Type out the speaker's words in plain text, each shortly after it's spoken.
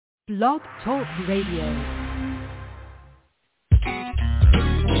Blog Talk Radio.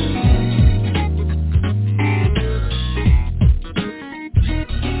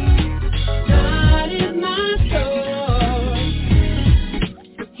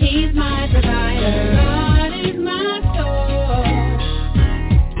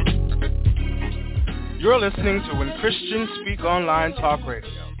 You're listening to When Christians Speak Online Talk Radio,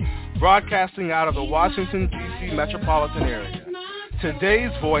 broadcasting out of the Washington, D.C. metropolitan area.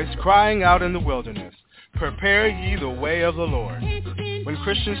 Today's voice crying out in the wilderness, prepare ye the way of the Lord. When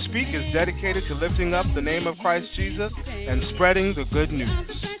Christians Speak is dedicated to lifting up the name of Christ Jesus and spreading the good news.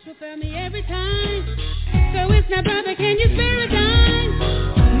 So it's not, brother, can you spare a dime?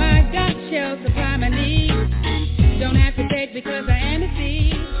 My God shall supply my needs. Don't have to beg because I am a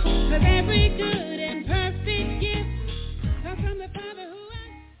seed. Cause every good and perfect gift comes from the Father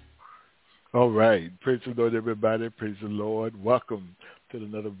who All right. Praise the Lord, everybody. Praise the Lord. Welcome to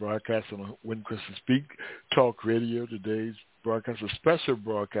another broadcast on When Christians Speak Talk Radio. Today's broadcast, a special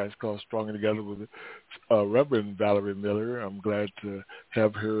broadcast called Stronger Together with Reverend Valeria Miller. I'm glad to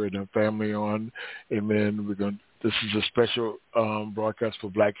have her and her family on. Amen. This is a special broadcast for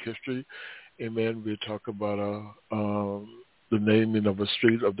Black History. Amen. We talk about the naming of a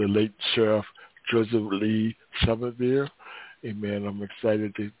street of the late Sheriff Joseph Lee Somerville. Amen. I'm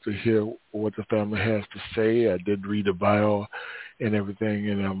excited to hear what the family has to say. I did read the bio and everything,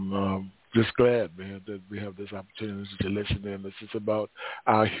 and I'm just glad, man, that we have this opportunity to listen in. This is about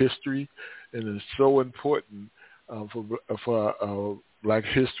our history, and it's so important for our Black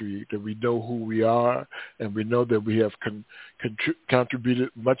history that we know who we are, and we know that we have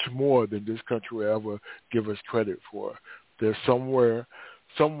contributed much more than this country will ever give us credit for. There's somebody,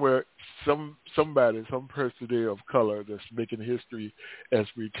 some person there of color that's making history as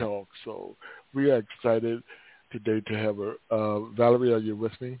we talk. So we are excited today to have her. Valerie, are you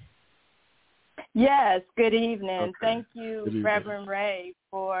with me? Yes, good evening. Okay. Thank you, Reverend Ray,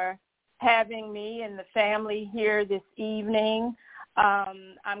 for having me and the family here this evening.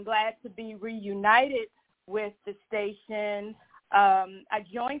 I'm glad to be reunited with the station. I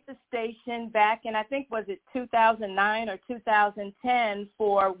joined the station back in, I think, was it 2009 or 2010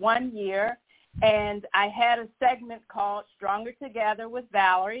 for 1 year, and I had a segment called Stronger Together with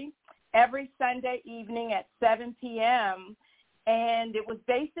Valerie every Sunday evening at 7 p.m., and it was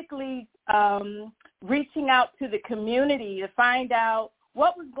basically reaching out to the community to find out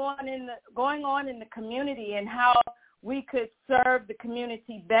what was going on in the community and how we could serve the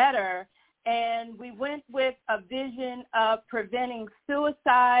community better. And we went with a vision of preventing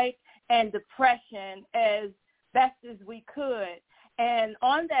suicide and depression as best as we could. And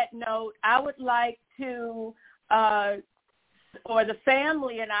on that note, I would like to, or the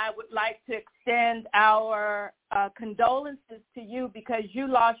family and I would like to extend our condolences to you because you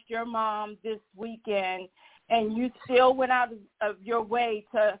lost your mom this weekend, and you still went out of your way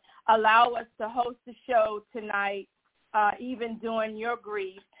to allow us to host the show tonight, even during your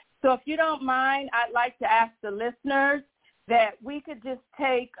grief. So if you don't mind, I'd like to ask the listeners that we could just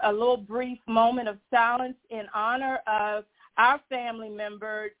take a little brief moment of silence in honor of our family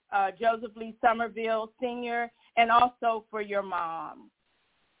member, Joseph Lee Somerville Sr., and also for your mom.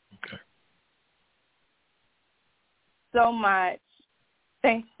 Okay. So much.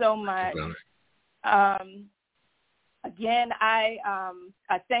 Thanks so much. Again, I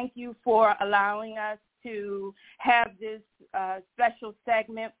thank you for allowing us to have this special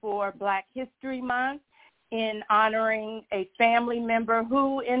segment for Black History Month in honoring a family member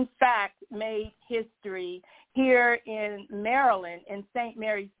who, in fact, made history here in Maryland, in St.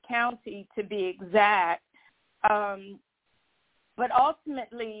 Mary's County, to be exact. But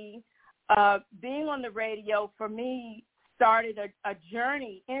ultimately, being on the radio, for me, started a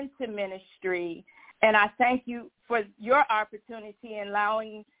journey into ministry. And I thank you for your opportunity in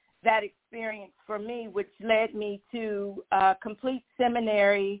allowing that experience for me, which led me to complete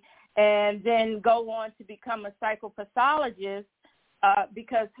seminary and then go on to become a psychopathologist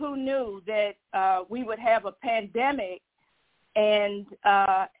because who knew that we would have a pandemic and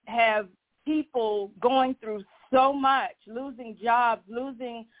have people going through so much, losing jobs,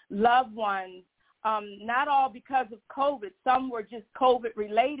 losing loved ones, not all because of COVID. Some were just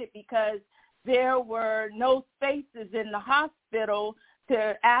COVID-related because there were no spaces in the hospital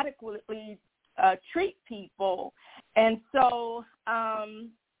to adequately treat people. And so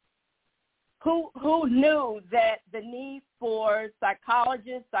who knew that the need for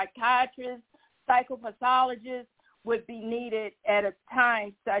psychologists, psychiatrists, psychopathologists would be needed at a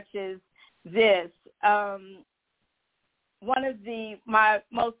time such as this? one of my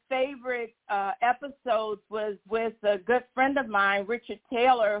most favorite episodes was with a good friend of mine, Richard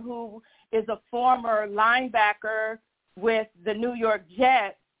Taylor, who is a former linebacker with the New York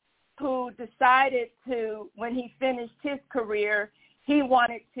Jets, who decided to, when he finished his career, he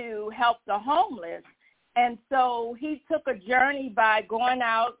wanted to help the homeless. And so he took a journey by going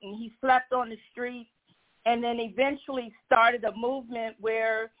out and he slept on the streets, and then eventually started a movement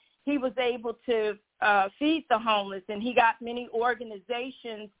where he was able to feed the homeless, and he got many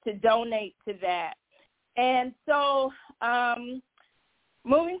organizations to donate to that. And so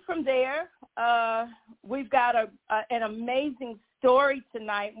moving from there, we've got an amazing story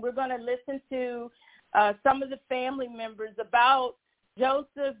tonight. We're going to listen to some of the family members about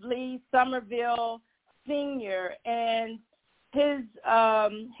Joseph Lee Somerville Sr. and his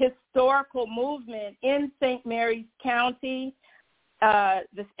historical movement in St. Mary's County, and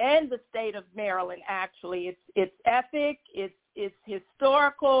the state of Maryland. Actually, it's epic, it's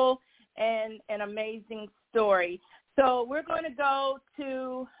historical, and an amazing story. So we're going to go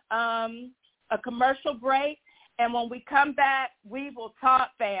to a commercial break, and when we come back, we will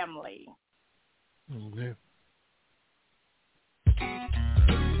talk family. Okay.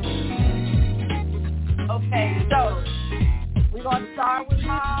 Okay, so we're going to start with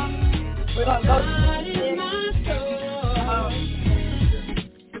Mom. We're going to go to the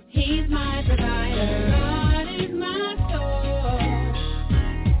He's my provider. God is my soul.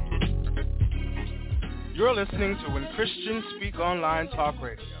 You're listening to When Christians Speak Online Talk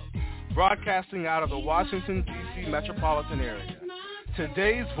Radio, broadcasting out of the Washington, D.C. metropolitan area.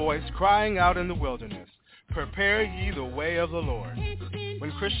 Today's voice crying out in the wilderness, prepare ye the way of the Lord.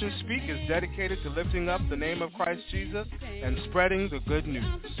 When Christians Speak is dedicated to lifting up the name of Christ Jesus and spreading the good news.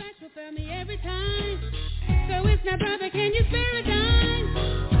 Every time. So it's not, brother, can you spare a dime?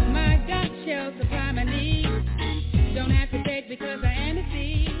 My God shall supply my needs. Don't have to beg because I am a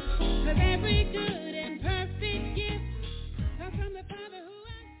seed. Cause every good and perfect gift comes from the Father who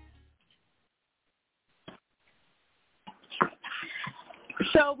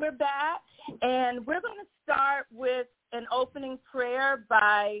So we're back, and we're going to start with an opening prayer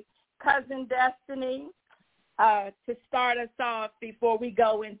by Cousin Destiny to start us off before we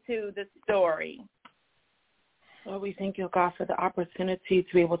go into the story. Lord, we thank you, God, for the opportunity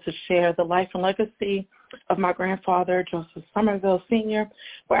to be able to share the life and legacy of my grandfather, Joseph Somerville Sr.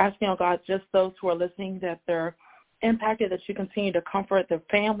 We're asking, oh God, just those who are listening that they're impacted, that you continue to comfort their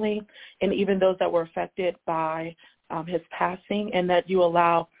family and even those that were affected by his passing, and that you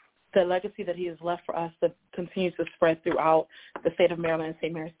allow the legacy that he has left for us to continue to spread throughout the state of Maryland and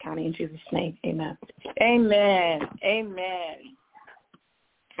St. Mary's County. In Jesus' name, amen. Amen. Amen.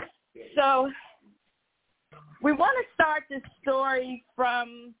 So we want to start this story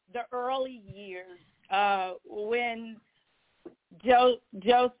from the early years when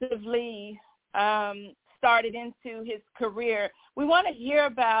Joseph Lee started into his career. We want to hear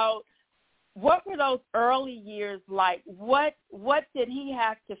about what were those early years like? What did he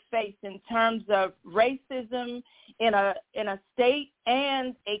have to face in terms of racism in a state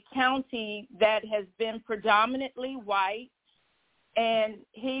and a county that has been predominantly white, and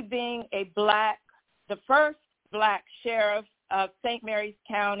he being the first black sheriff of St. Mary's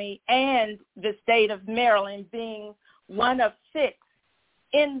County, and the state of Maryland being one of 6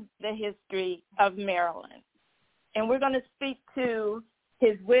 in the history of Maryland. And we're going to speak to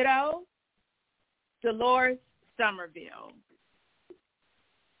his widow, Dolores Somerville.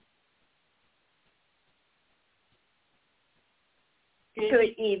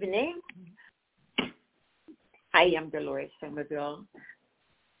 Good evening. I am Dolores Somerville,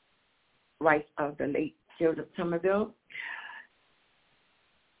 wife of the late Joseph Somerville.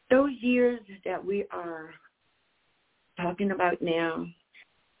 Those years that we are talking about now,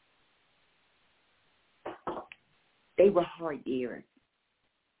 they were hard years.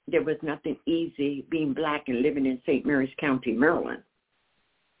 There was nothing easy being black and living in St. Mary's County, Maryland.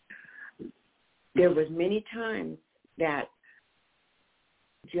 There was many times that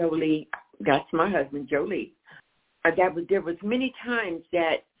Jolie, that's my husband, Jolie, there was many times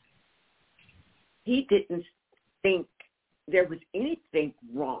that he didn't think there was anything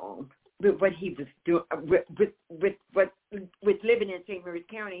wrong with what he was doing, with living in St. Mary's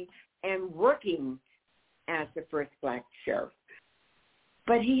County and working as the first black sheriff.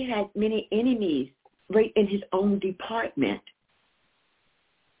 But he had many enemies right in his own department,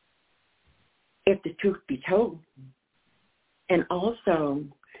 if the truth be told. And also,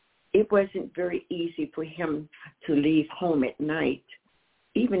 it wasn't very easy for him to leave home at night,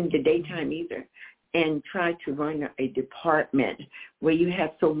 even the daytime either, and try to run a department where you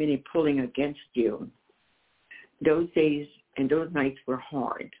have so many pulling against you. those days and those nights were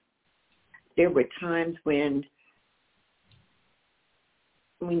hard. There were times when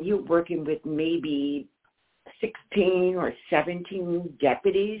you're working with maybe 16 or 17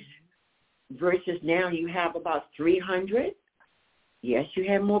 deputies versus now you have about 300. Yes, you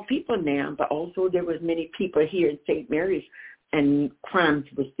have more people now, but also there was many people here in St. Mary's and crimes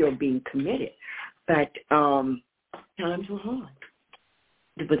were still being committed. But times were hard.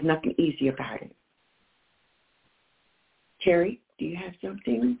 There was nothing easy about it. Terry, do you have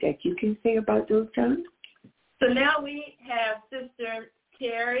something that you can say about those times? So now we have Sister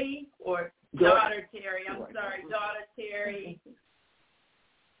Terry, or Daughter Terry. Daughter Terry.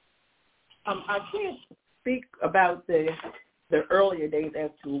 I can't speak about the earlier days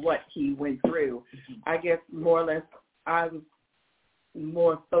as to what he went through. I guess more or less I was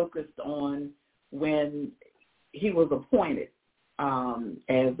more focused on when he was appointed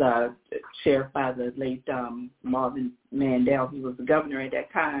as sheriff by the late Marvin Mandel. He was the governor at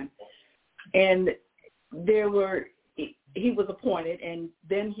that time. And he was appointed, and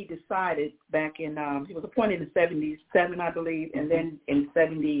then he decided back in, he was appointed in 77, I believe, and then in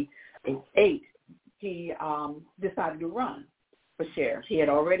 78, he decided to run for sheriff. He had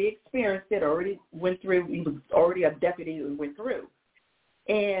already experienced it, already went through, he was already a deputy who went through.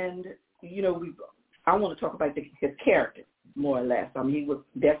 And, I want to talk about his character, more or less. He was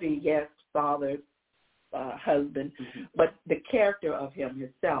definitely, yes, father, husband, but the character of him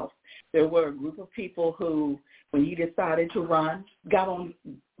himself. There were a group of people who, when he decided to run,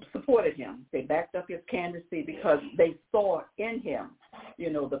 supported him. They backed up his candidacy because they saw in him,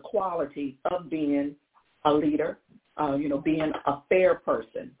 the quality of being a leader, being a fair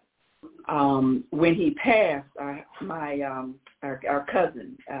person. When he passed, our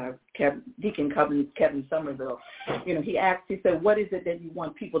cousin, Deacon Kevin Somerville, he said, what is it that you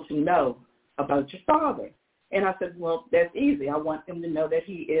want people to know about your father? And I said, well, that's easy. I want them to know that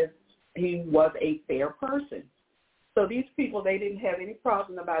he was a fair person. So these people, they didn't have any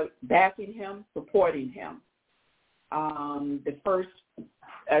problem about backing him, supporting him. The first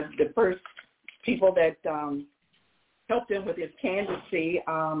people that helped him with his candidacy,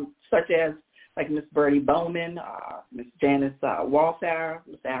 such as like Miss Bertie Bowman, Miss Janice Walthour,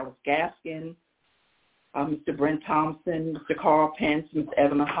 Miss Alice Gaskin, Mr. Brent Thompson, Mr. Carl Pence, Miss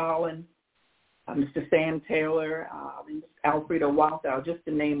Evelyn Holland, Mr. Sam Taylor, Miss Alfreda Walthour, just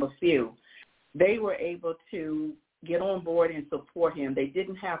to name a few. They were able to get on board and support him. They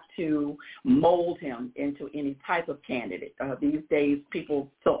didn't have to mold him into any type of candidate. These days, people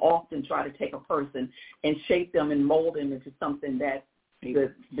so often try to take a person and shape them and mold them into something that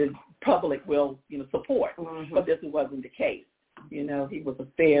the public will, support. But this wasn't the case. He was a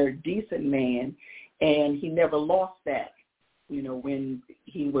fair, decent man, and he never lost that. When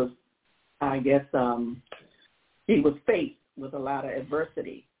he was, I guess, he was faced with a lot of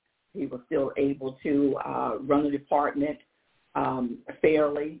adversity. He was still able to run the department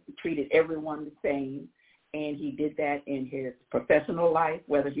fairly, treated everyone the same, and he did that in his professional life,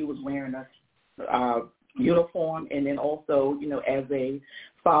 whether he was wearing a uniform, and then also, as a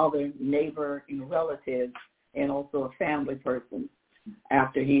father, neighbor, relative, and also a family person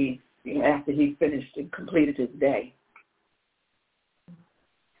after he finished and completed his day.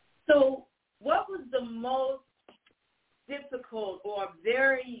 So what was the most difficult or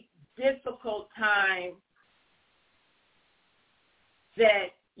very difficult time that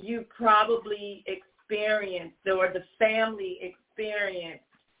you probably experienced or the family experienced?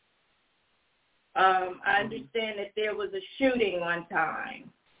 I understand that there was a shooting one time.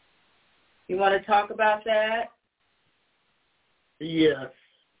 You want to talk about that? Yes.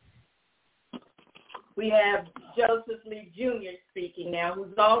 We have Joseph Lee Jr. speaking now,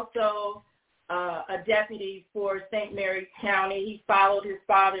 who's also a deputy for St. Mary's County. He followed his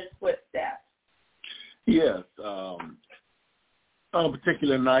father's footsteps. Yes. On a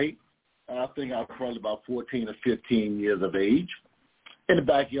particular night, I think I was probably about 14 or 15 years of age, in the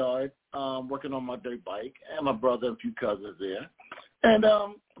backyard, working on my dirt bike, and my brother and a few cousins there. And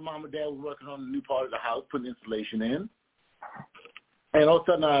Mom and Dad were working on a new part of the house, putting insulation in. And all of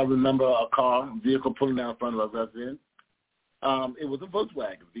a sudden, I remember a vehicle pulling down in front of our residence. It was a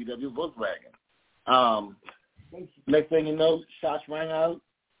Volkswagen, VW Volkswagen. Next thing you know, shots rang out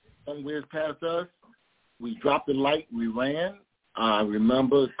somewhere past us. We dropped the light. We ran. I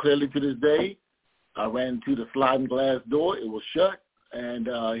remember clearly to this day, I ran to the sliding glass door. It was shut, and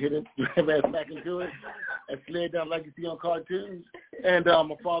hit it, ran back into it, and slid down like you see on cartoons. And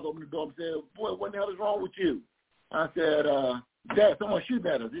my father opened the door and said, "Boy, what the hell is wrong with you?" I said, "Dad, someone's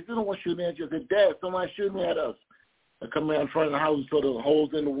shooting at us." He said, "No one's shooting at you." I said, "Dad, someone's shooting at us." I come around in front of the house, sort of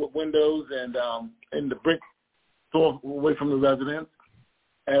holes in the windows and in the brick so away from the residence.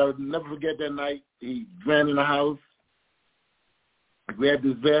 And I'll never forget that night. He ran in the house, grabbed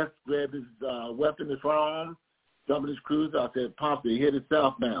his vest, grabbed his weapon, his firearm, jumped in his cruiser. I said, Pops, they hit it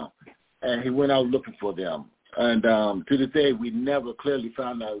southbound. And he went out looking for them. And to this day, we never clearly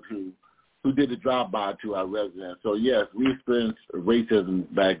found out who did the drive-by to our residence. So, yes, we experienced racism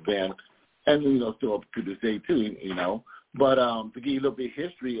back then, and, still up to this day, too, But to give you a little bit of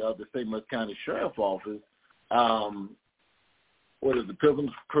history of the St. Louis County Sheriff's Office, the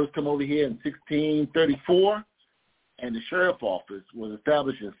Pilgrims first come over here in 1634, and the Sheriff's Office was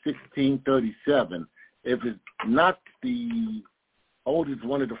established in 1637. If it's not the oldest,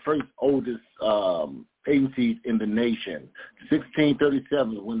 one of the first oldest agencies in the nation.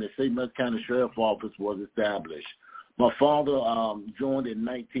 1637 is when the St. Louis County Sheriff's Office was established. My father joined in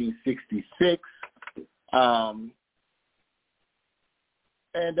 1966,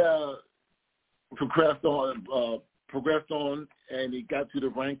 and progressed on, and he got to the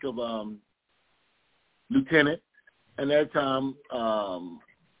rank of lieutenant. And at that time,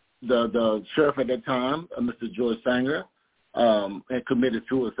 the sheriff at that time, Mr. George Sanger, had committed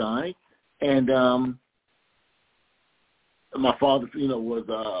suicide, and my father, was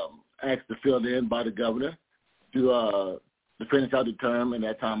asked to fill in by the governor to finish out the term. And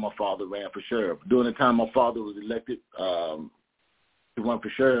that time, my father ran for sheriff. During the time my father was elected to run for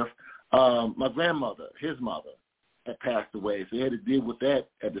sheriff, my grandmother, his mother, had passed away, so he had to deal with that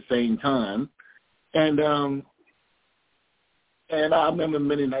at the same time. And I remember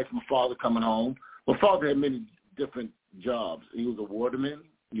many nights my father coming home. My father had many different jobs. He was a waterman.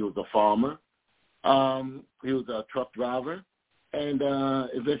 He was a farmer. He was a truck driver, and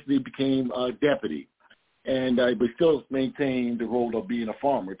eventually became a deputy. And but still maintained the role of being a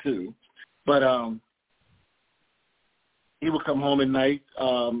farmer too. But he would come home at night.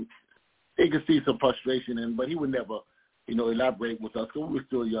 He could see some frustration in, but he would never, elaborate with us because we were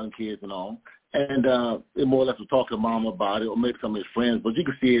still young kids and all. And it more or less would talk to Mom about it, or maybe some of his friends. But you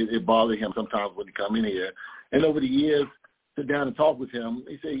could see it bothered him sometimes when he come in here. And over the years, sit down and talk with him.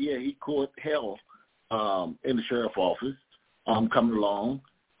 He said, yeah, he caught hell in the sheriff's office coming along.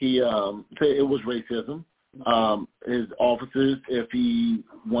 He said it was racism. His officers, if he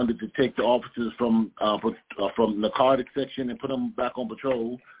wanted to take the officers from the narcotic section and put them back on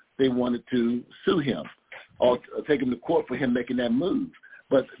patrol, they wanted to sue him or take him to court for him making that move.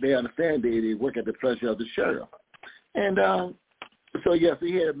 But they understand they work at the pleasure of the sheriff. And so, yes,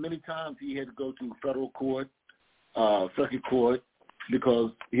 he had many times he had to go to federal court, circuit court,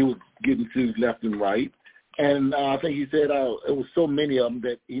 because he was getting sued left and right. And I think he said it was so many of them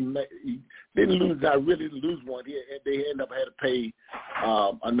that he didn't lose one. They ended up had to pay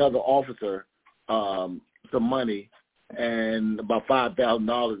another officer some money and about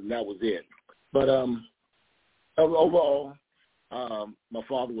 $5,000, and that was it. But overall, my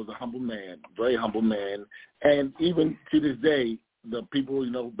father was a humble man, very humble man. And even to this day, the people,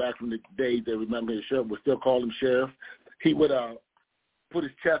 back from the days that remember the sheriff would still call him sheriff. He would put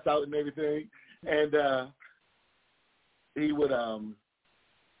his chest out and everything. And he would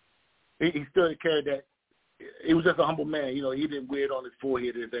he still carried that. He was just a humble man. He didn't wear it on his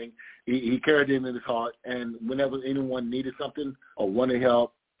forehead or anything. He carried it in his heart. And whenever anyone needed something or wanted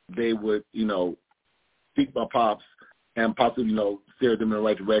help, they would, seek my pops and possibly, steer them in the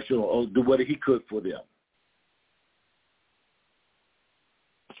right direction or do what he could for them.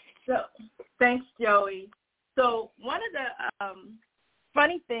 So, thanks, Joey. So one of the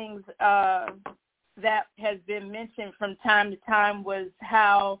funny things that has been mentioned from time to time was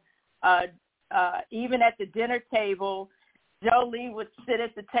how even at the dinner table, Jolie would sit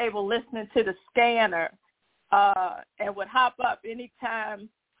at the table listening to the scanner and would hop up anytime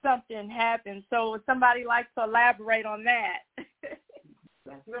something happened. So would somebody like to elaborate on that?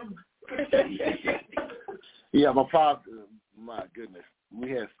 Yeah, my father, my goodness.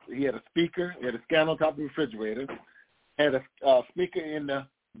 He had a speaker, he had a scanner on top of the refrigerator, had a speaker in the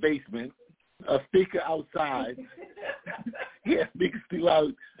basement, a speaker outside. He had speakers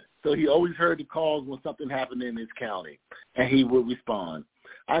throughout, so he always heard the calls when something happened in his county, and he would respond.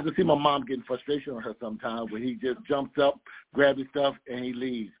 I can see my mom getting frustration on her sometimes when he just jumps up, grabs his stuff, and he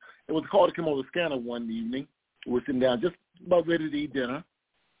leaves. It was called to come over to scanner one evening. We were sitting down just about ready to eat dinner,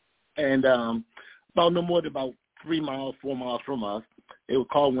 and about no more than about 4 miles from us, a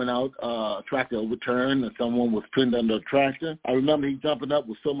call went out, a tractor overturned, and someone was pinned under a tractor. I remember he jumping up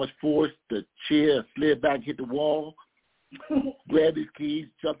with so much force, the chair slid back, hit the wall, grabbed his keys,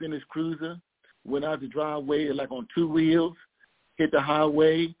 jumped in his cruiser, went out the driveway like on 2 wheels, hit the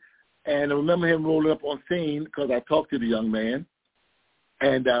highway, and I remember him rolling up on scene because I talked to the young man,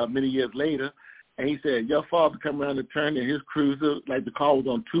 and many years later, And he said, your father come around the turn in his cruiser, like the car was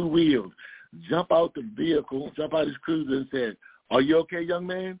on two wheels, jump out the vehicle, jump out his cruiser and said, are you okay, young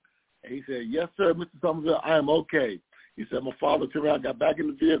man? And he said, yes, sir, Mr. Somerville, I am okay. He said, my father turned around, got back in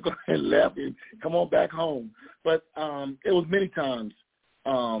the vehicle and left and come on back home. But it was many times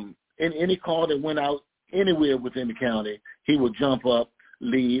in any call that went out anywhere within the county, he would jump up,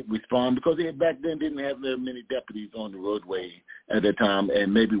 lead, respond, because they back then didn't have very many deputies on the roadway at that time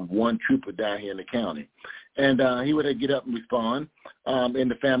and maybe one trooper down here in the county. And he would get up and respond. In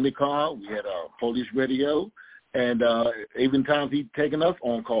the family car, we had a police radio, and even times he'd taken us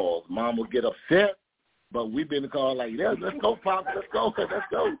on calls. Mom would get upset, but we'd be in the car like, yeah, let's go, Pop, let's go.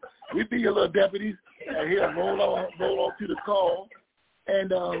 We'd be your little deputies, and he'd roll on to the call.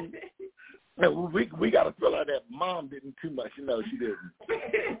 And we got to feel like that Mom didn't too much. No, she didn't.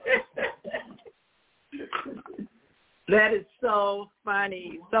 That is so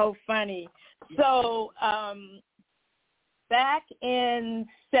funny, so funny. So back in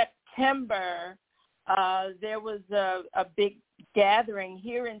September, there was a big gathering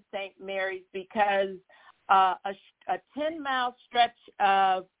here in St. Mary's because a 10-mile stretch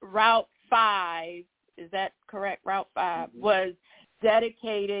of Route 5, is that correct, Route 5, was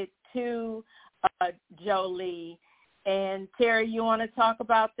dedicated to Jolie. And Terry, you want to talk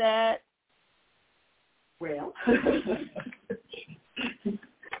about that? Well,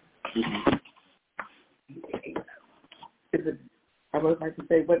 I would like to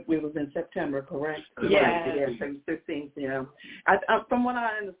say what we was in September, correct? Yeah. Yes, 15th, yeah. From what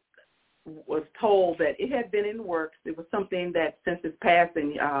I was told that it had been in the works. It was something that since its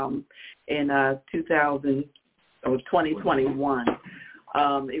passing in 2021,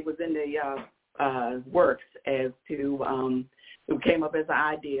 it was in the works as to, it came up as an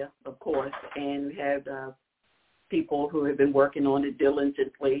idea, of course, and we had people who had been working on it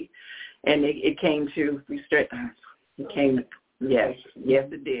diligently, and it came to yes,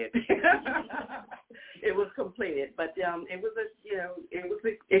 it did. It was completed, but it was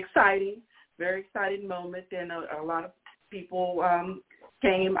exciting, very exciting moment, and a lot of people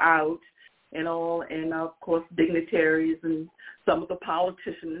came out, and of course dignitaries and some of the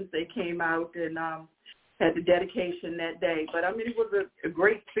politicians, they came out and had the dedication that day. But I mean, it was a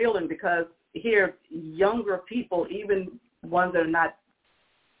great feeling because here younger people, even ones that are not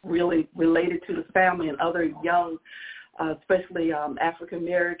really related to the family, and other young, especially African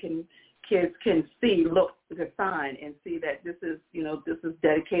American kids, can look the sign and see that this is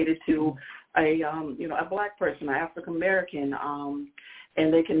dedicated to a Black person, an African American,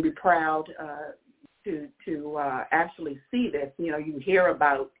 and they can be proud to actually see this. You hear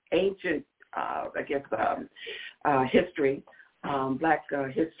about ancient, history, Black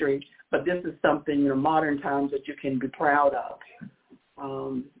history, but this is something modern times that you can be proud of.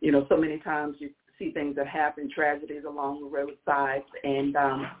 So many times you see things that happen, tragedies along the roadsides, and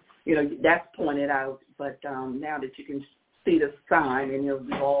that's pointed out. But now that you can see the sign, and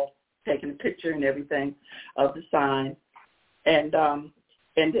we've all taken a picture and everything of the sign, and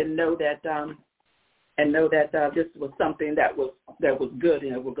then know that this was something that was good,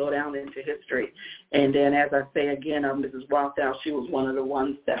 and it will go down into history. And then, as I say again, Mrs. Walthouse, she was one of the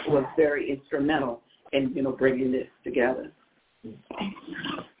ones that was very instrumental in bringing this together.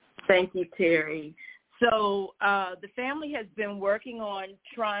 Thank you, Terry. So the family has been working on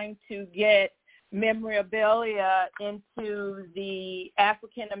trying to get memorabilia into the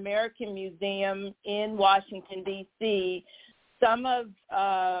African American Museum in Washington, D.C. Some of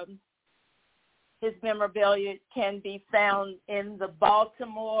his memorabilia can be found in the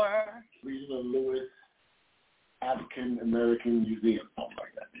Baltimore Regional Lewis African American Museum, something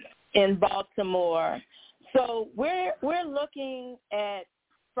like that. Yeah. In Baltimore. So we're looking at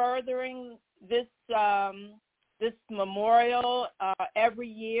furthering this this memorial every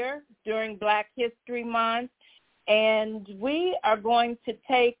year during Black History Month, and we are going to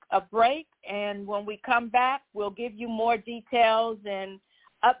take a break. And when we come back, we'll give you more details and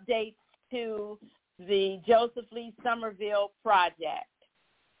updates to the Joseph Lee Somerville project.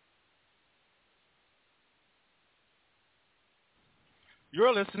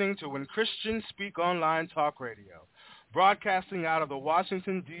 You're listening to When Christians Speak Online Talk Radio, broadcasting out of the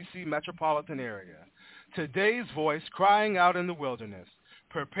Washington, D.C. metropolitan area. Today's voice crying out in the wilderness,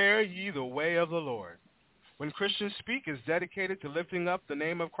 prepare ye the way of the Lord. When Christians Speak is dedicated to lifting up the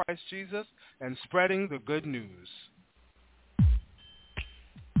name of Christ Jesus and spreading the good news.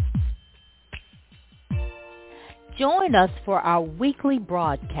 Join us for our weekly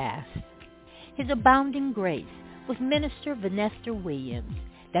broadcast, His Abounding Grace, with Minister Vanessa Williams.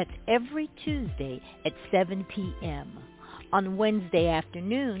 That's every Tuesday at 7 p.m. On Wednesday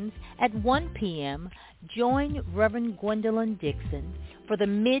afternoons at 1 p.m., join Reverend Gwendolyn Dixon for the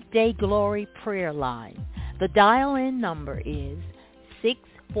Midday Glory Prayer Line. The dial-in number is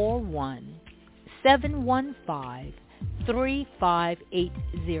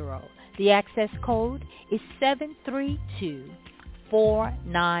 641-715-3580. The access code is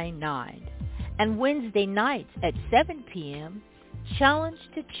 732499. And Wednesday nights at 7 p.m., Challenge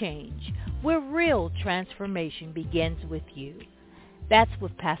to Change, where real transformation begins with you. That's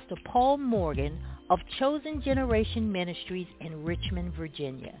with Pastor Paul Morgan of Chosen Generation Ministries in Richmond,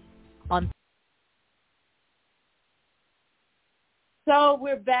 Virginia. So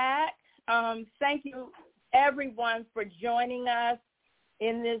we're back. Thank you, everyone, for joining us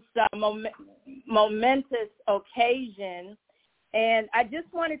in this momentous occasion. And I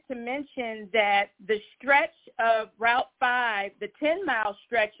just wanted to mention that the stretch of Route 5, the 10-mile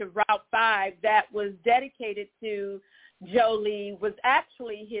stretch of Route 5 that was dedicated to Jolie was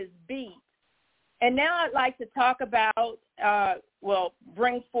actually his beat. And now I'd like to talk about,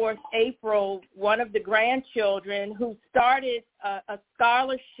 bring forth April, one of the grandchildren who started a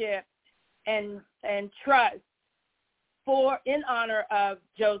scholarship and trust in honor of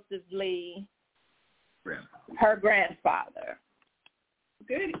Joseph Lee, her grandfather.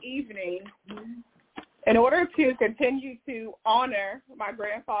 Good evening. In order to continue to honor my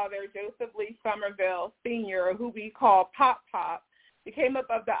grandfather, Joseph Lee Somerville Sr., who we call Pop Pop, we came up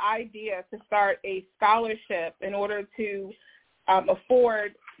with the idea to start a scholarship in order to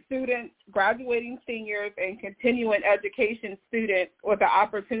afford students, graduating seniors, and continuing education students with the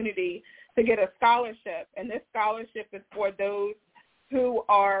opportunity to get a scholarship. And this scholarship is for those who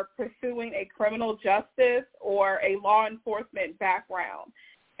are pursuing a criminal justice or a law enforcement background.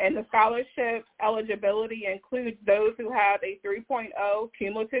 And the scholarship eligibility includes those who have a 3.0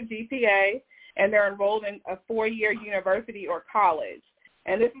 cumulative GPA and they're enrolled in a 4-year university or college.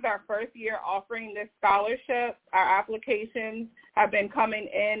 And this is our first year offering this scholarship. Our applications have been coming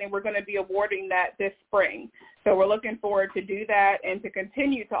in, and we're going to be awarding that this spring. So we're looking forward to do that and to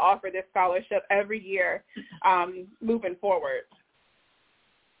continue to offer this scholarship every year moving forward.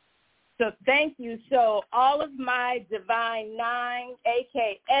 So thank you. So all of my Divine Nine,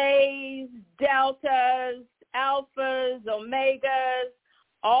 AKAs, Deltas, Alphas, Omegas,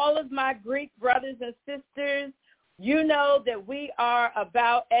 all of my Greek brothers and sisters, you know that we are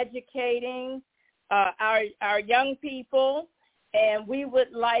about educating our young people, and we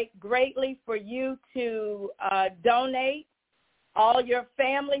would like greatly for you to donate. All your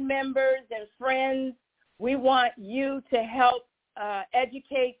family members and friends, we want you to help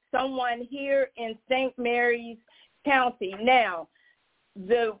educate someone here in St. Mary's County. Now,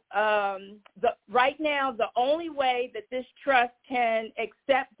 right now, the only way that this trust can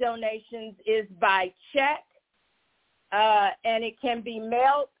accept donations is by check, and it can be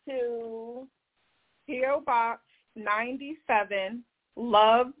mailed to P.O. Box 97,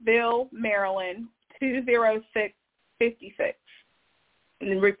 Loveville, Maryland, 20656.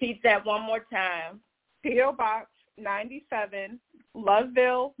 And repeat that one more time. P.O. Box 97,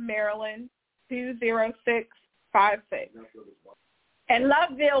 Loveville, Maryland, 20656. And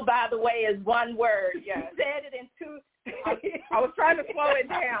Loveville, by the way, is one word. Yeah. Said it in two. I was trying to slow it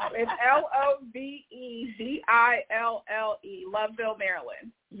down. It's Loveville, Loveville,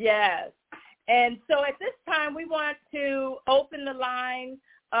 Maryland. Yes. And so at this time, we want to open the line.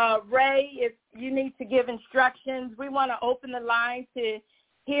 Ray, if you need to give instructions, we want to open the line to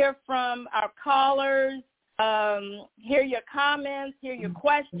hear from our callers, hear your comments, hear your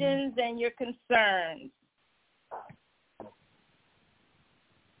questions, and your concerns.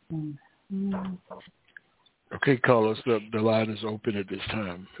 Okay, callers, the line is open at this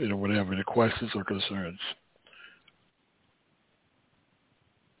time. Whatever the questions or concerns.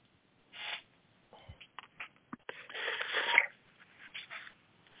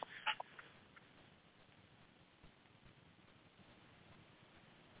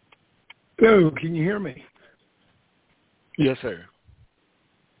 Hello, can you hear me? Yes, sir.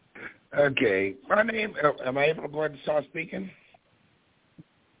 Okay. My name, am I able to go ahead and start speaking?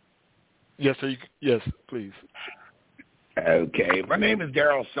 Yes, sir. Yes, please. Okay. My name is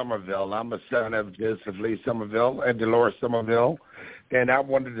Daryl Somerville. I'm a son of Joseph Lee Somerville and Dolores Somerville. And I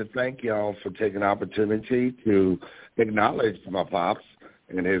wanted to thank y'all for taking the opportunity to acknowledge my pops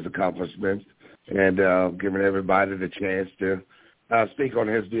and his accomplishments and giving everybody the chance to speak on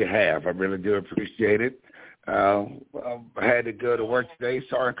his behalf. I really do appreciate it. I had to go to work today.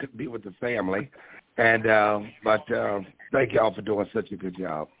 Sorry I couldn't be with the family. And but thank y'all for doing such a good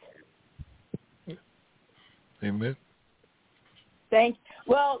job. Amen. Thank you.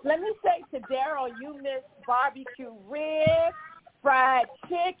 Well, let me say to Daryl, you missed barbecue ribs, fried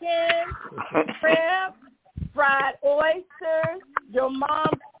chicken, shrimp, fried oysters, your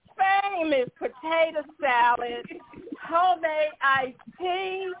mom's famous potato salad, homemade iced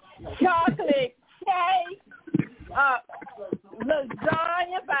tea, chocolate cake,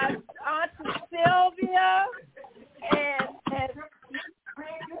 lasagna by Auntie Sylvia, and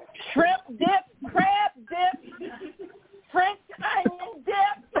shrimp dip, crab dip, French onion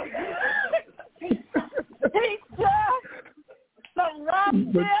dip, pizza, some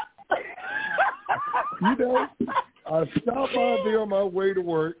rum dip. You know, I stopped by there on my way to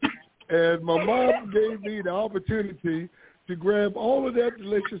work, and my mom gave me the opportunity to grab all of that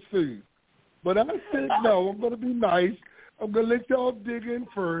delicious food. But I said, no, I'm going to be nice. I'm going to let y'all dig in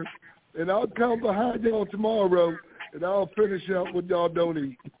first, and I'll come behind y'all tomorrow, and I'll finish up what y'all don't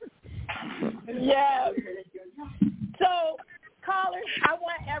eat. Yes. So, callers, I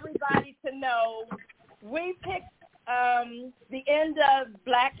want everybody to know we picked the end of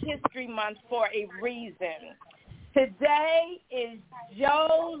Black History Month for a reason. Today is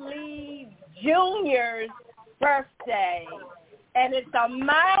Joe Lee Jr.'s birthday, and it's a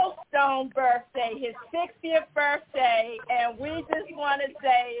milestone birthday, his 60th birthday, and we just want to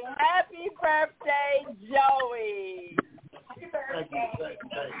say happy birthday, Joey. Happy birthday.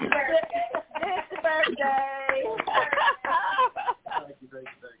 It's birthday.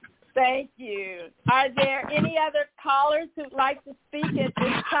 Thank you. Are there any other callers who'd like to speak at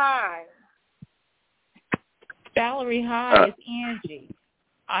this time? Valerie, hi, it's Angie.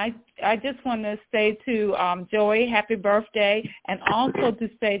 I just want to say to Joey, happy birthday, and also to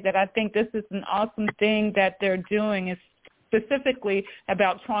say that I think this is an awesome thing that they're doing, is specifically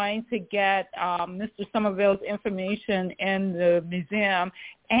about trying to get Mr. Somerville's information in the museum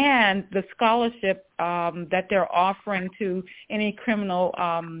and the scholarship that they're offering to any criminal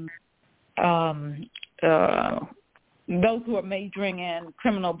those who are majoring in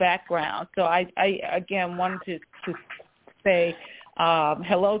criminal background. So I again wanted to say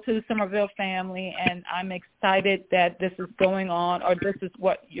hello to the Somerville family, and I'm excited that this is going on, or this is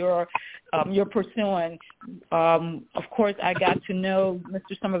what you're pursuing. Of course, I got to know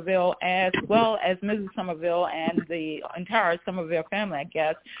Mr. Somerville as well as Mrs. Somerville and the entire Somerville family, I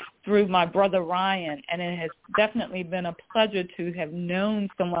guess, through my brother Ryan, and it has definitely been a pleasure to have known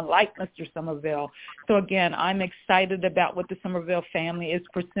someone like Mr. Somerville. So again, I'm excited about what the Somerville family is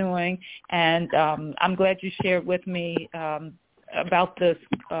pursuing, and I'm glad you shared with me about this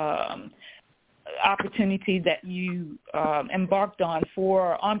opportunity that you embarked on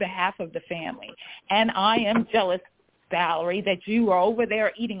behalf of the family. And I am jealous, Valerie, that you are over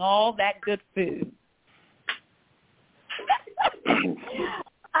there eating all that good food.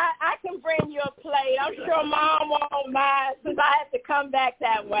 I can bring you a plate. I'm sure Mom won't mind since I have to come back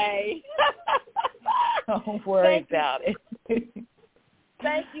that way. Don't worry about it.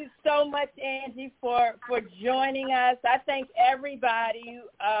 Thank you so much, Angie, for joining us. I thank everybody.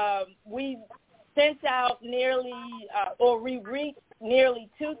 We sent out we reached nearly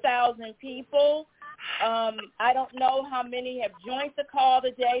 2,000 people. I don't know how many have joined the call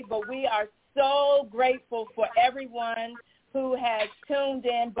today, but we are so grateful for everyone who has tuned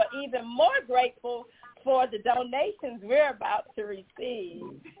in, but even more grateful for the donations we're about to receive.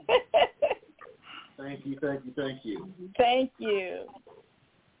 Thank you, thank you, thank you. Thank you.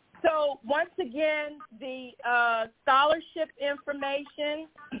 So once again, the scholarship information,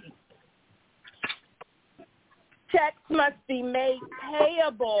 checks must be made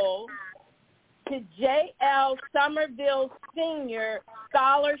payable to J.L. Somerville Senior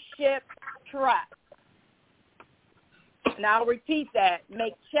Scholarship Trust. And I'll repeat that.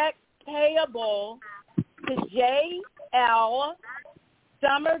 Make checks payable to J.L.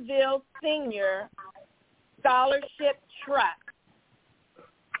 Somerville Senior Scholarship Trust.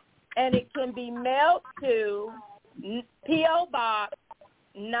 And it can be mailed to P.O. Box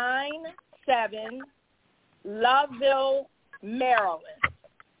 97, Loveville, Maryland,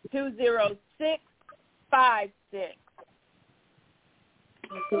 20656.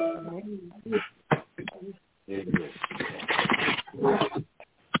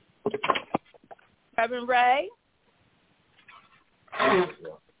 Reverend Ray?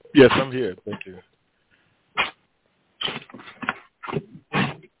 Yes, I'm here. Thank you.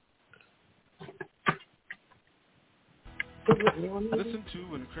 Listen to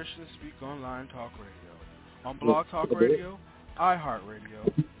When Christians Speak Online Talk Radio on Blog Talk Radio,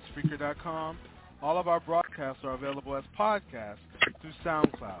 iHeartRadio, Spreaker.com. All of our broadcasts are available as podcasts through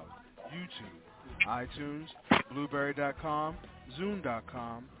SoundCloud, YouTube, iTunes, Blueberry.com,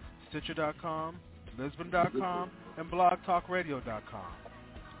 Zoom.com, Stitcher.com, Lisbon.com, and blogtalkradio.com.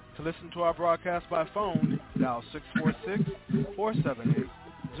 To listen to our broadcast by phone, dial 646-478-0660.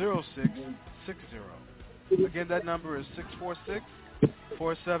 Again, that number is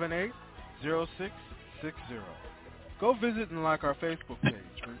 646-478-0660. Go visit and like our Facebook page,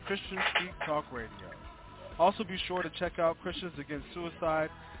 When Christians Speak Talk Radio. Also be sure to check out Christians Against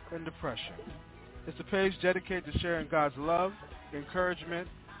Suicide and Depression. It's a page dedicated to sharing God's love, encouragement,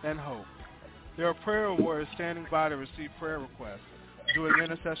 and hope. There are prayer warriors standing by to receive prayer requests, doing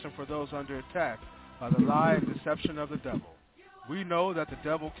intercession for those under attack by the lie and deception of the devil. We know that the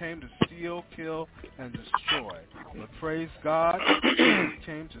devil came to steal, kill, and destroy, but praise God, he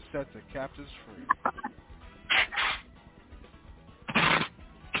came to set the captives free.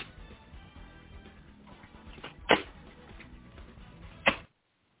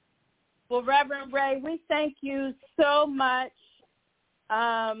 Well, Reverend Ray, we thank you so much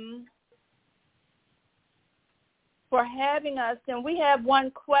for having us. And we have one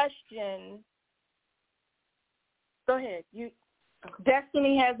question. Go ahead.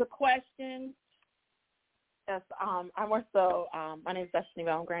 Destiny has a question. Yes, I'm also, my name is Destiny,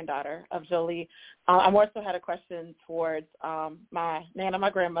 I'm granddaughter of Jolie. I'm also had a question towards my Nana, my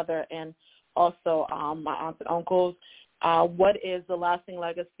grandmother, and also my aunts and uncles. What is the lasting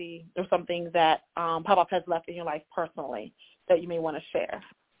legacy or something that Papa has left in your life personally that you may want to share?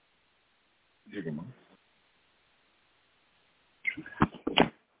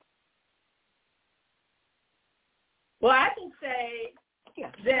 Well, I can say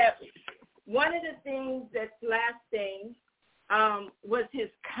that one of the things that's lasting was his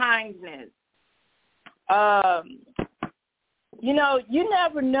kindness. You know, you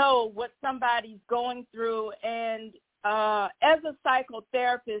never know what somebody's going through, and as a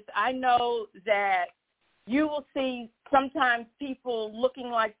psychotherapist, I know that you will see sometimes people looking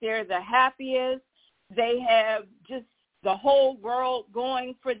like they're the happiest. They have just the whole world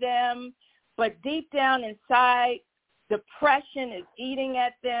going for them, but deep down inside, depression is eating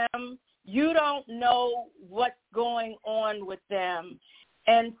at them. You don't know what's going on with them.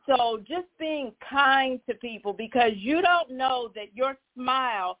 And so just being kind to people, because you don't know that your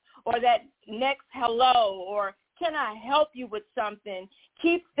smile or that next hello or can I help you with something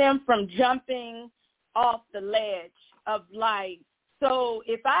keeps them from jumping off the ledge of life. So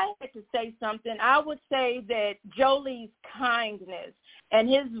if I had to say something, I would say that Jolie's kindness and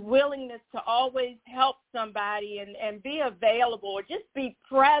his willingness to always help somebody and be available or just be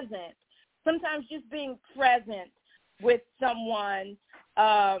present, sometimes just being present with someone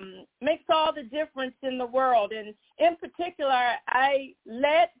makes all the difference in the world. And in particular, I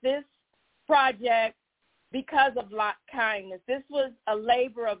led this project because of kindness. This was a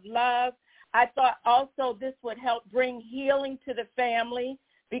labor of love. I thought also this would help bring healing to the family,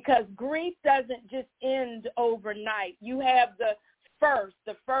 because grief doesn't just end overnight. You have the first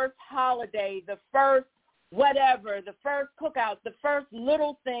holiday, the first whatever, the first cookout, the first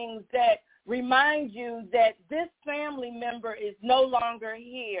little things that remind you that this family member is no longer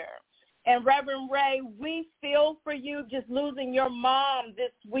here. And Reverend Ray, we feel for you just losing your mom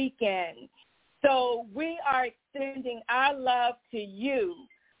this weekend. So we are extending our love to you.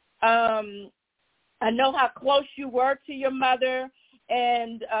 I know how close you were to your mother,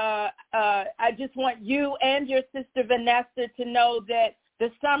 and I just want you and your sister Vanessa to know that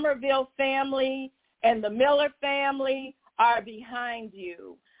the Somerville family and the Miller family are behind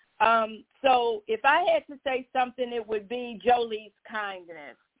you. So if I had to say something, it would be Jolie's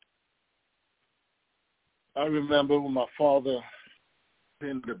kindness. I remember when my father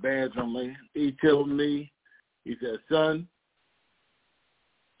pinned the badge on me, he told me, he said, son,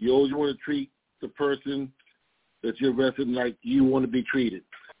 you always want to treat the person that you're arresting like you want to be treated.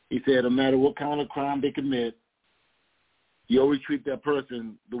 He said, no matter what kind of crime they commit, you always treat that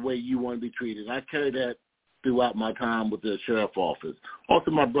person the way you want to be treated. I carry that throughout my time with the sheriff's office. Also,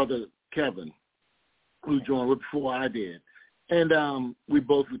 my brother Kevin, who joined right before I did. And we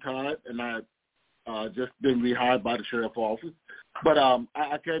both retired, and I just been rehired by the sheriff's office. But I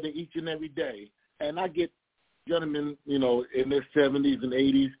carry that each and every day. And I get gentlemen, you know, in their 70s and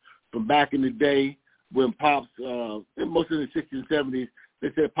 80s from back in the day when Pops, most of the 60s and 70s,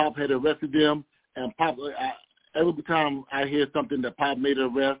 they said Pop had arrested them. And Pop, every time I hear something that Pop made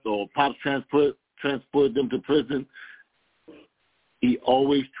an arrest or Pop transported them to prison, he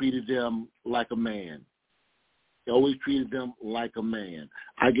always treated them like a man. He always treated them like a man.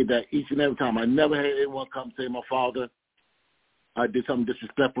 I get that each and every time. I never had anyone come say my father did something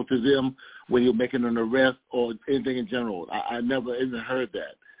disrespectful to them when you're making an arrest or anything in general. I never even heard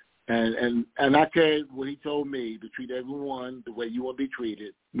that. And I carried what he told me, to treat everyone the way you want to be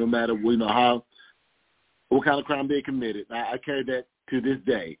treated, no matter, you know, how what kind of crime they committed. I carried that to this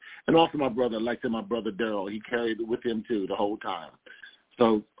day. And also my brother, like I said, my brother Daryl, he carried it with him too the whole time.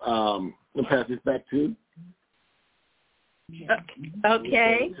 So I'll pass this back to.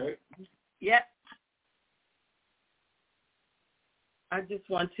 Okay. Yep. I just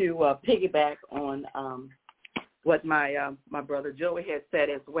want to piggyback on what my brother Joey had said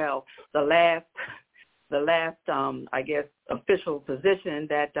as well. The last I guess official position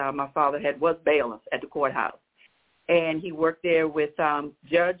that my father had was bailiff at the courthouse, and he worked there with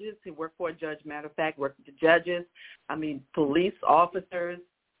judges. He worked for a judge. Matter of fact, worked with the judges. I mean, police officers,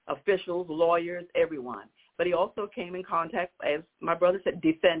 officials, lawyers, everyone. But he also came in contact, as my brother said,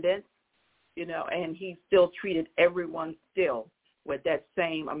 defendants. You know, and he still treated everyone still with that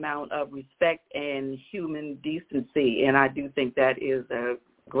same amount of respect and human decency. And I do think that is a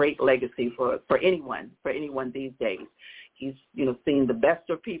great legacy for anyone these days. He's, you know, seen the best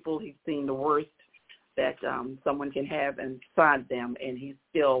of people. He's seen the worst that someone can have inside them, and he's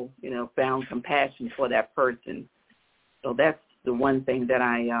still, you know, found compassion for that person. So that's the one thing that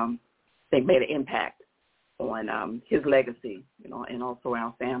I think made an impact on his legacy, you know, and also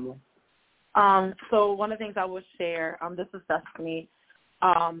our family. So one of the things I will share, this is Stephanie,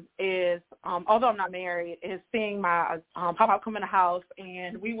 is although I'm not married, is seeing my papa come in the house,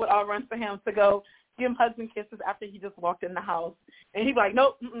 and we would all run for him to go give him hugs and kisses after he just walked in the house, and he'd be like,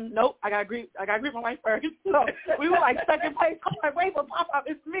 nope, I gotta greet my wife first. So we were like second place. I'm like, wait, but Papa,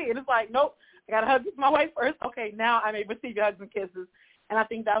 it's me, and it's like, nope, I gotta hug my wife first. Okay, now I may receive your hugs and kisses, and I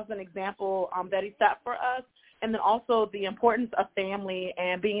think that was an example that he set for us. And then also the importance of family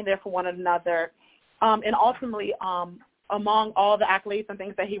and being there for one another. And ultimately, among all the accolades and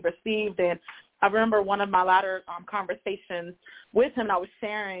things that he received, and I remember one of my latter conversations with him, I was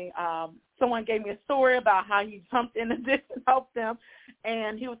sharing, someone gave me a story about how he jumped in the ditch and helped them.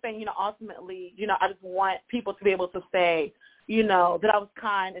 And he was saying, you know, ultimately, you know, I just want people to be able to say, you know, that I was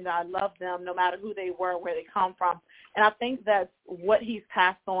kind and that I loved them no matter who they were, where they come from. And I think that's what he's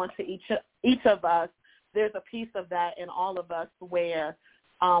passed on to each of us. There's a piece of that in all of us where,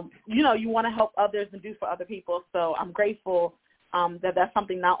 you know, you want to help others and do for other people. So I'm grateful that that's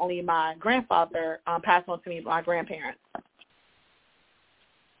something not only my grandfather passed on to me, but my grandparents.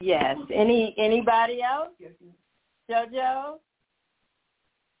 Yes. Anybody else? JoJo?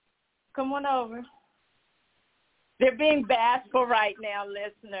 Come on over. They're being bashful right now,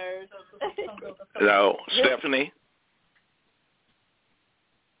 listeners. Hello, Stephanie?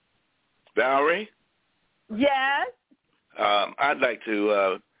 Valerie? Yes. I'd like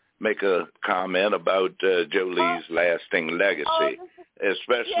to make a comment about Jolie's lasting legacy,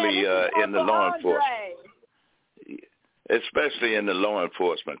 especially in the law enforcement, especially in the law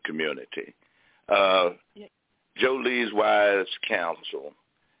enforcement community. Jolie's wise counsel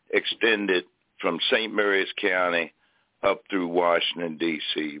extended from St. Mary's County up through Washington,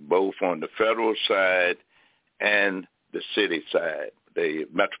 D.C., both on the federal side and the city side, the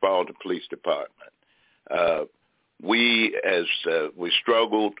Metropolitan Police Department. We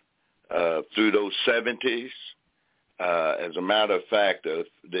struggled through those 70s. As a matter of fact,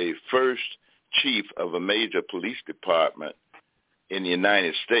 the first chief of a major police department in the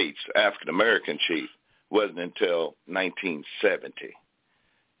United States, African-American chief, wasn't until 1970.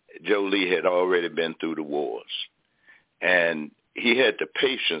 Jolie had already been through the wars, and he had the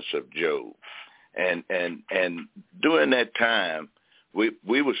patience of Job. And during that time,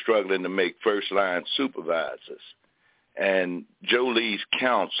 we were struggling to make first-line supervisors. And Jolie's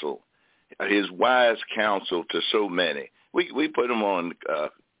counsel, his wise counsel to so many, we put him on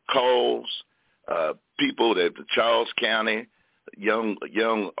calls, people that Charles County, young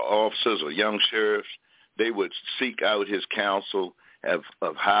officers or young sheriffs, they would seek out his counsel of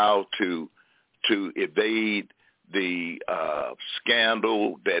how to evade the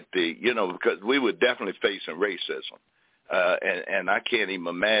scandal that because we were definitely facing racism. And I can't even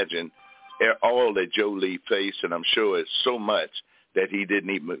imagine all that Jolie faced, and I'm sure it's so much that he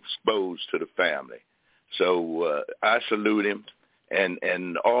didn't even expose to the family. So I salute him,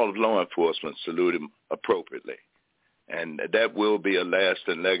 and all of law enforcement salute him appropriately. And that will be a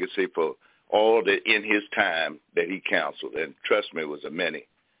lasting legacy for all that in his time that he counseled. And trust me, it was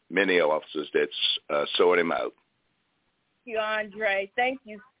many officers that sought him out. Thank you, Andre. Thank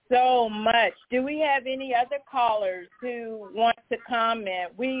you so much. Do we have any other callers who want to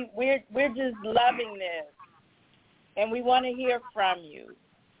comment? We're just loving this, and we want to hear from you.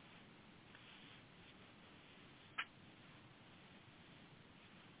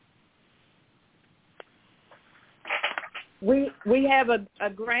 We have a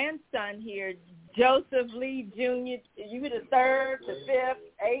grandson here, Joseph Lee Jr. You the third, the fifth,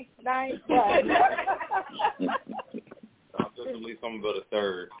 8, 9, 10. I'm Joseph Lee Somerville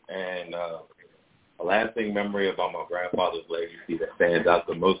III, and a lasting memory about my grandfather's legacy that stands out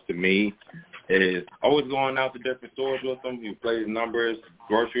the most to me is always going out to different stores with him. He plays numbers,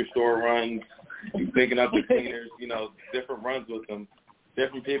 grocery store runs, picking up the cleaners, different runs with him.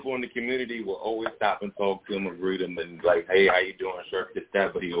 Different people in the community will always stop and talk to him and greet him and like, hey, how you doing, sir, this,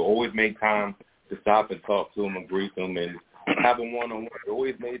 that. But he will always make time to stop and talk to him and greet him and have a one-on-one. He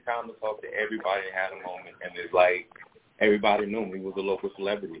always made time to talk to everybody and had a moment. And it's like everybody knew him. He was a local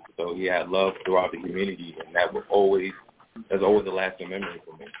celebrity. So he had love throughout the community, and that's always a lasting memory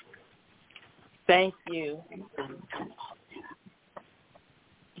for me. Thank you.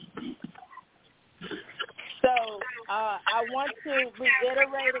 So I want to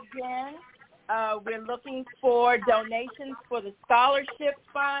reiterate again, we're looking for donations for the scholarship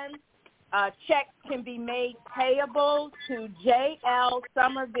fund. Checks can be made payable to J.L.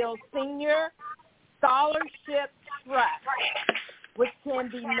 Somerville Senior Scholarship Trust, which can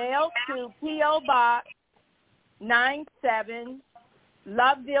be mailed to P.O. Box 97,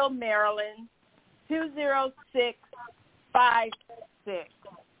 Loveville, Maryland, 20656.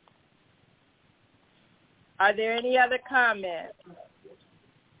 Are there any other comments?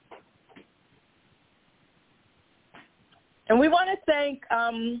 And we want to thank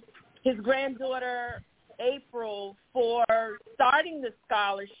his granddaughter, April, for starting the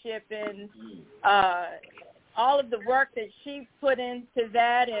scholarship and all of the work that she put into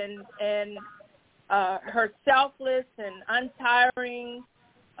that and her selfless and untiring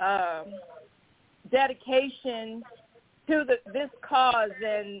dedication to this cause,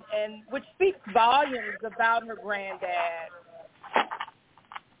 and which speaks volumes about her granddad.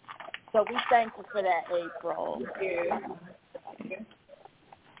 So we thank you for that, April. Thank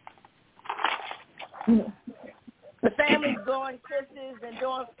you. The family's blowing kisses and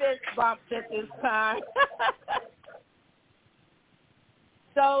doing fist bumps at this time.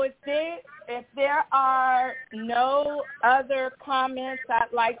 So if there are no other comments,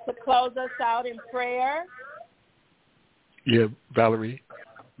 I'd like to close us out in prayer. Yeah, Valerie,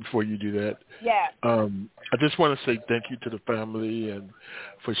 before you do that. Yeah. I just want to say thank you to the family and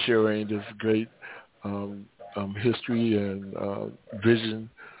for sharing this great history and vision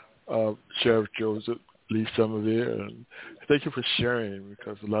of Sheriff Joseph Lee Somerville. And thank you for sharing,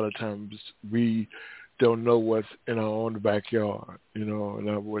 because a lot of times we don't know what's in our own backyard, and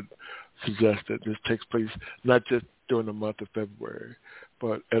I would suggest that this takes place not just during the month of February,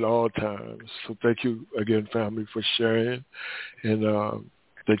 but at all times. So thank you again, family, for sharing, and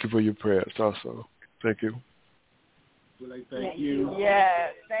thank you for your prayers also. Thank you. Thank you.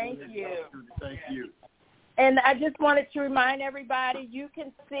 Yes, thank you. Thank you. And I just wanted to remind everybody, you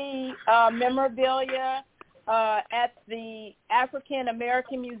can see memorabilia at the African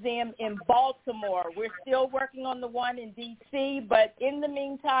American Museum in Baltimore. We're still working on the one in D.C., but in the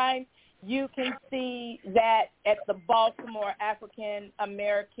meantime, you can see that at the Baltimore African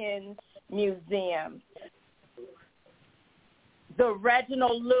American Museum. The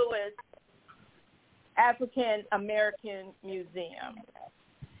Reginald Lewis African American Museum.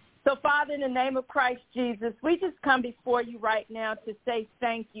 So, Father, in the name of Christ Jesus, we just come before you right now to say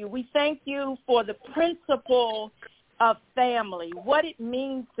thank you. We thank you for the principle of family, what it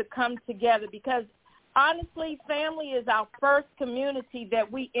means to come together, because honestly, family is our first community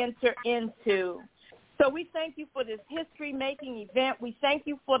that we enter into. So we thank you for this history-making event. We thank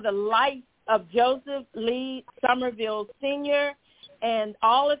you for the life of Joseph Lee Somerville Sr. and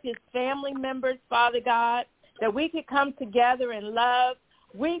all of his family members, Father God, that we could come together in love.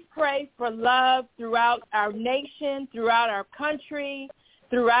 We pray for love throughout our nation, throughout our country,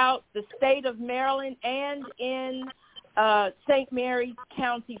 throughout the state of Maryland, and in St. Mary's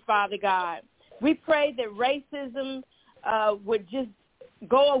County, Father God. We pray that racism would just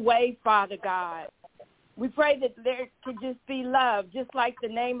go away, Father God. We pray that there could just be love, just like the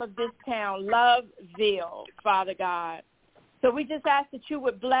name of this town, Loveville, Father God. So we just ask that you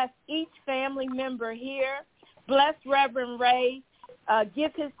would bless each family member here. Bless Reverend Ray.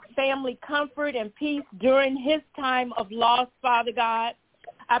 Give his family comfort and peace during his time of loss, Father God.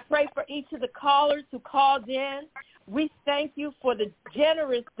 I pray for each of the callers who called in. We thank you for the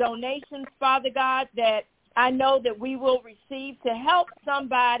generous donations, Father God, that I know that we will receive to help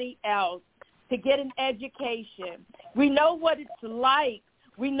somebody else to get an education. We know what it's like.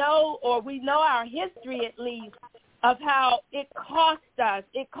 We know our history, at least, of how it cost us.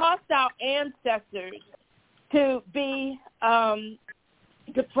 It cost our ancestors to be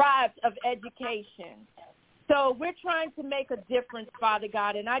deprived of education. So we're trying to make a difference, Father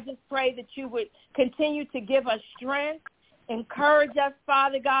God, and I just pray that you would continue to give us strength Encourage us,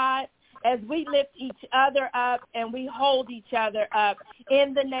 Father God, as we lift each other up and we hold each other up.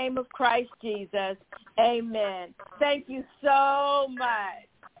 In the name of Christ Jesus, amen. Thank you so much.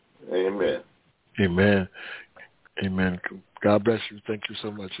 Amen. Amen. Amen. God bless you. Thank you so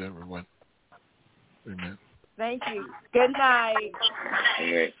much, everyone. Amen. Thank you. Good night.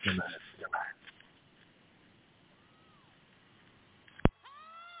 Amen. Good night.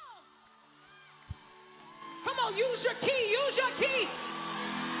 Come on, use your key. Use your key.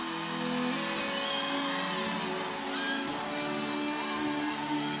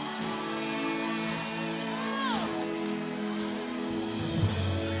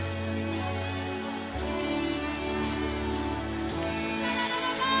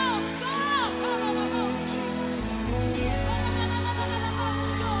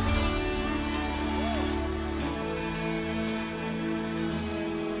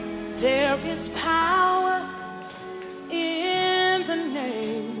 There is power in the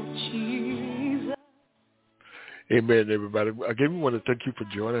name of Jesus. Amen, everybody. Again, we want to thank you for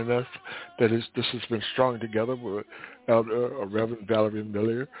joining us. This has been Strong Together with Elder Reverend Valeria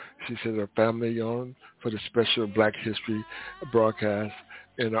Miller. She sent her family on for the special Black History broadcast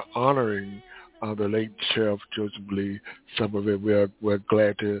and are honoring the late Sheriff Joseph Lee Somerville. We're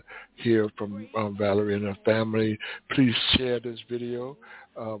glad to hear from Valeria and her family. Please share this video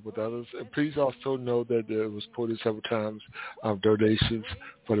with others. And please also know that there was quoted several times donations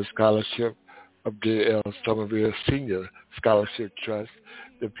for the scholarship of the Somerville Senior Scholarship Trust.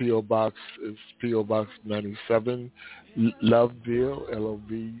 The P.O. Box is P.O. Box 97, Loveville,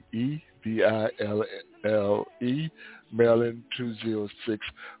 Loveville, Maryland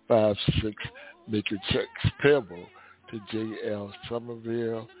 20656. Make your checks payable to J.L.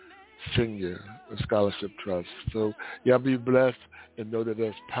 Somerville Senior Scholarship Trust. So y'all be blessed and know that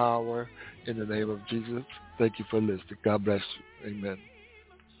there's power in the name of Jesus. Thank you for listening. God bless you. Amen.